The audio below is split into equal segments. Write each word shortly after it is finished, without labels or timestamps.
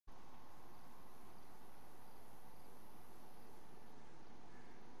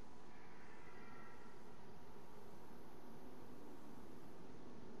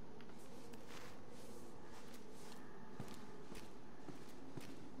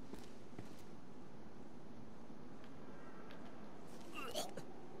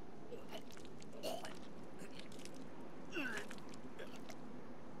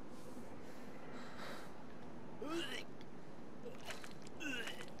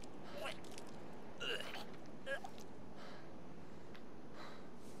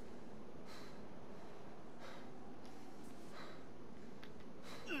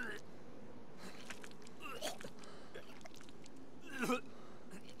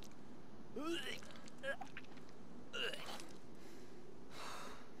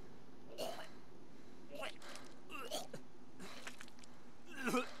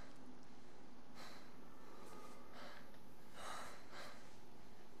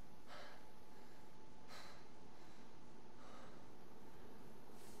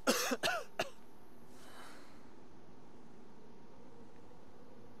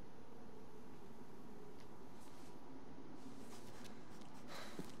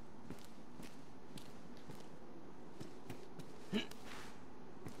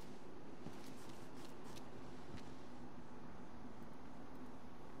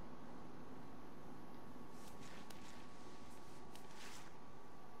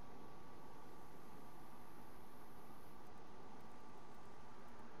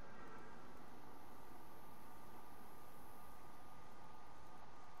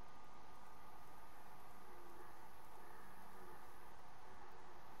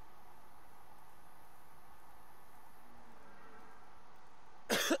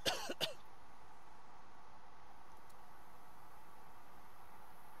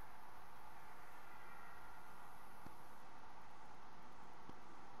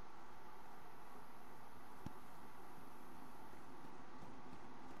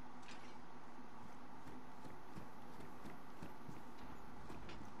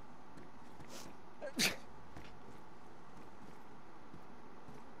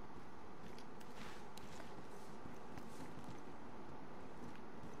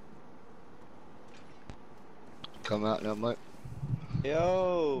Come out now, mate.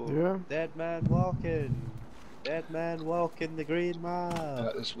 Yo! Yeah? Dead man walking! Dead man walking the green mile!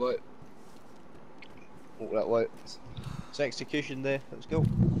 Out this way. Walk that way. It's execution day, let's go.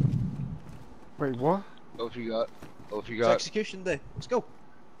 Wait, what? Off you go. Off you It's go. execution day, let's go!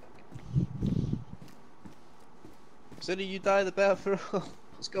 The sooner you die, the better for all.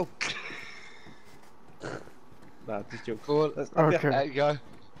 Let's go! Nah, just joke. Go on. Let's, Okay. Out you go.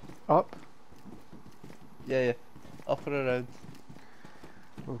 Up? Yeah, yeah. Up and around.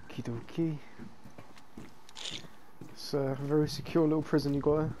 Okie dokie. It's a very secure little prison you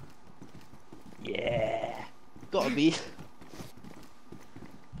got there. Yeah! Gotta be.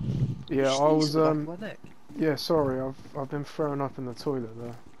 Yeah, Just I sneeze was in the back of my neck. yeah, sorry, I've been thrown up in the toilet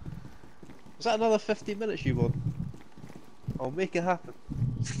there. Is that another 15 minutes you want? I'll make it happen.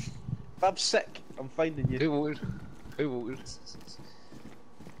 If I'm sick, I'm finding you. Who would? Who would? That's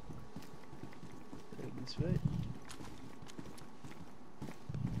right.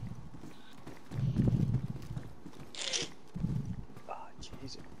 Ah,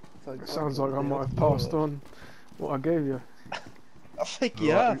 jeez. It sounds like I might have passed on what I gave you. I think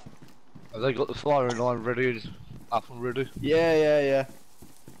you Right. have. Have they got the firing line ready? Up and ready? Yeah, yeah, yeah.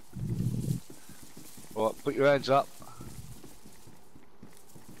 Right, put your hands up.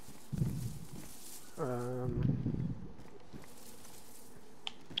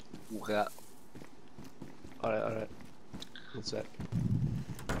 Walk out. Alright, alright. One sec.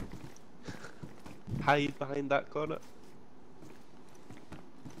 Hide behind that corner.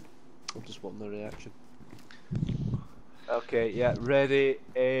 I'm just wanting the reaction. Okay, yeah, ready,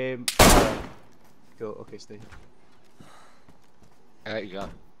 aim, fire. Go, okay, stay. There you go.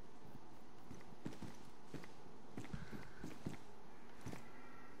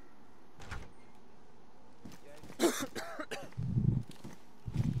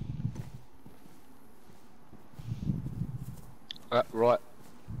 Right.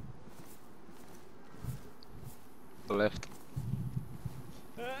 The left.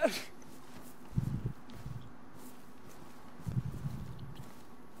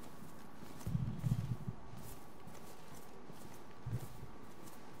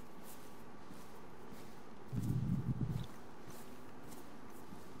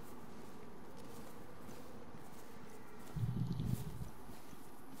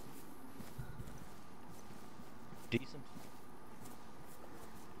 Decent.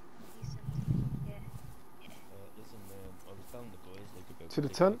 Listen, I was telling the guys like about To the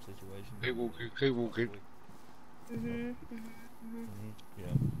the tent? situation. Keep walking. Yeah.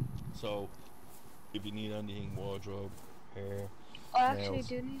 So, if you need anything, wardrobe, hair. I actually nails.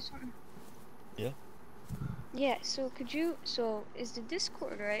 do need something. Yeah. Yeah, so could you, so is the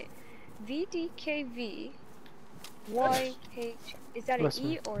Discord right? VDKV YH, is that an Bless E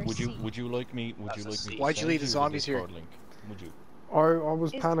me. or a Would you C? would you like me to Why'd you send leave the you zombies here? Discord link? Would you? I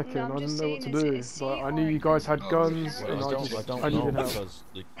was Is- panicking, no, I'm I didn't just know what to saying, do, is it a C but I or knew a you guys had Oh, guns, well, and I I don't just know needed help. because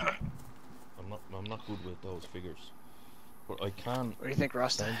like I'm not good with those figures. But I can What do you think,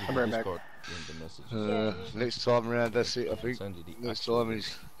 Rust? send you I'll the be right back. Discord in the message. Next time around, that's it, I I'll think. send you the Next actual time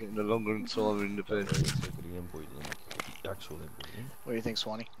is getting a longer time in the pen. Take the invite link, the actual invite link. What do you think,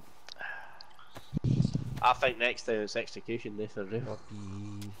 Swanee? I think next time it's execution day for real.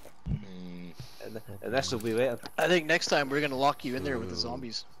 Puppy. And this will be later. I think next time we're gonna lock you in there with the Ooh.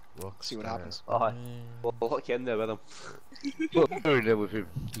 zombies. See what happens. Oh, we'll lock you in there with them. Put her in there with him.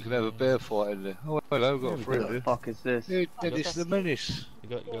 You can have a bear fight in there. Oh, hello, I've got a Yeah, friend What the here. fuck is this? Yeah, Dennis the Menace. You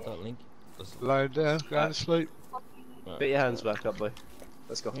got that link? Lying down, going to sleep. Put your hands back up, boy.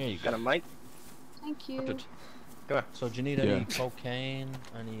 Let's go. There you Got go. a mic? Thank you. Good. Come on. So do you need Yeah. any cocaine,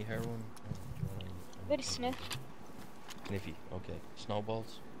 any heroin? Very sniff. Sniffy, okay.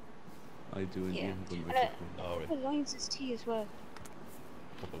 Snowballs? I do indeed. Yeah. Will be And careful. Alright, a Lions' tea as well.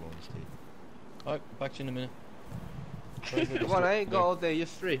 couple of ones tea. Alright, back to you in a minute. Very good, Come on, let's I ain't go. got all day. You're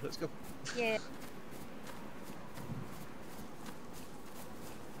free. Let's go. Yeah.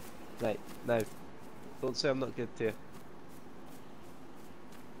 Right, now. Don't say I'm not good to you.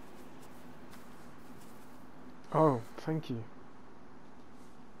 Oh, thank you.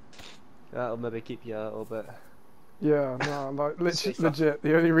 That'll maybe keep you a little bit. Yeah, no, like Safer. legit.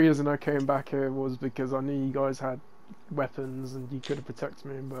 The only reason I came back here was because I knew you guys had weapons and you could have protected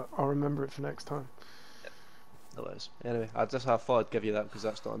me. But I'll remember it for next time. No worries. Anyway, I just thought I'd give you that because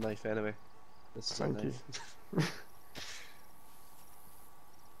that's not a knife anyway. This is Thank a you. knife.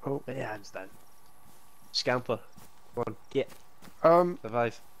 Oh. Put your hands down. Scamper. Come on, get.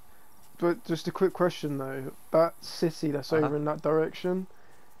 Survive. But just a quick question though. That city that's over in that direction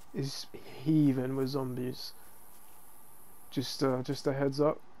is heaving with zombies. Just a heads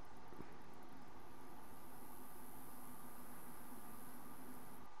up.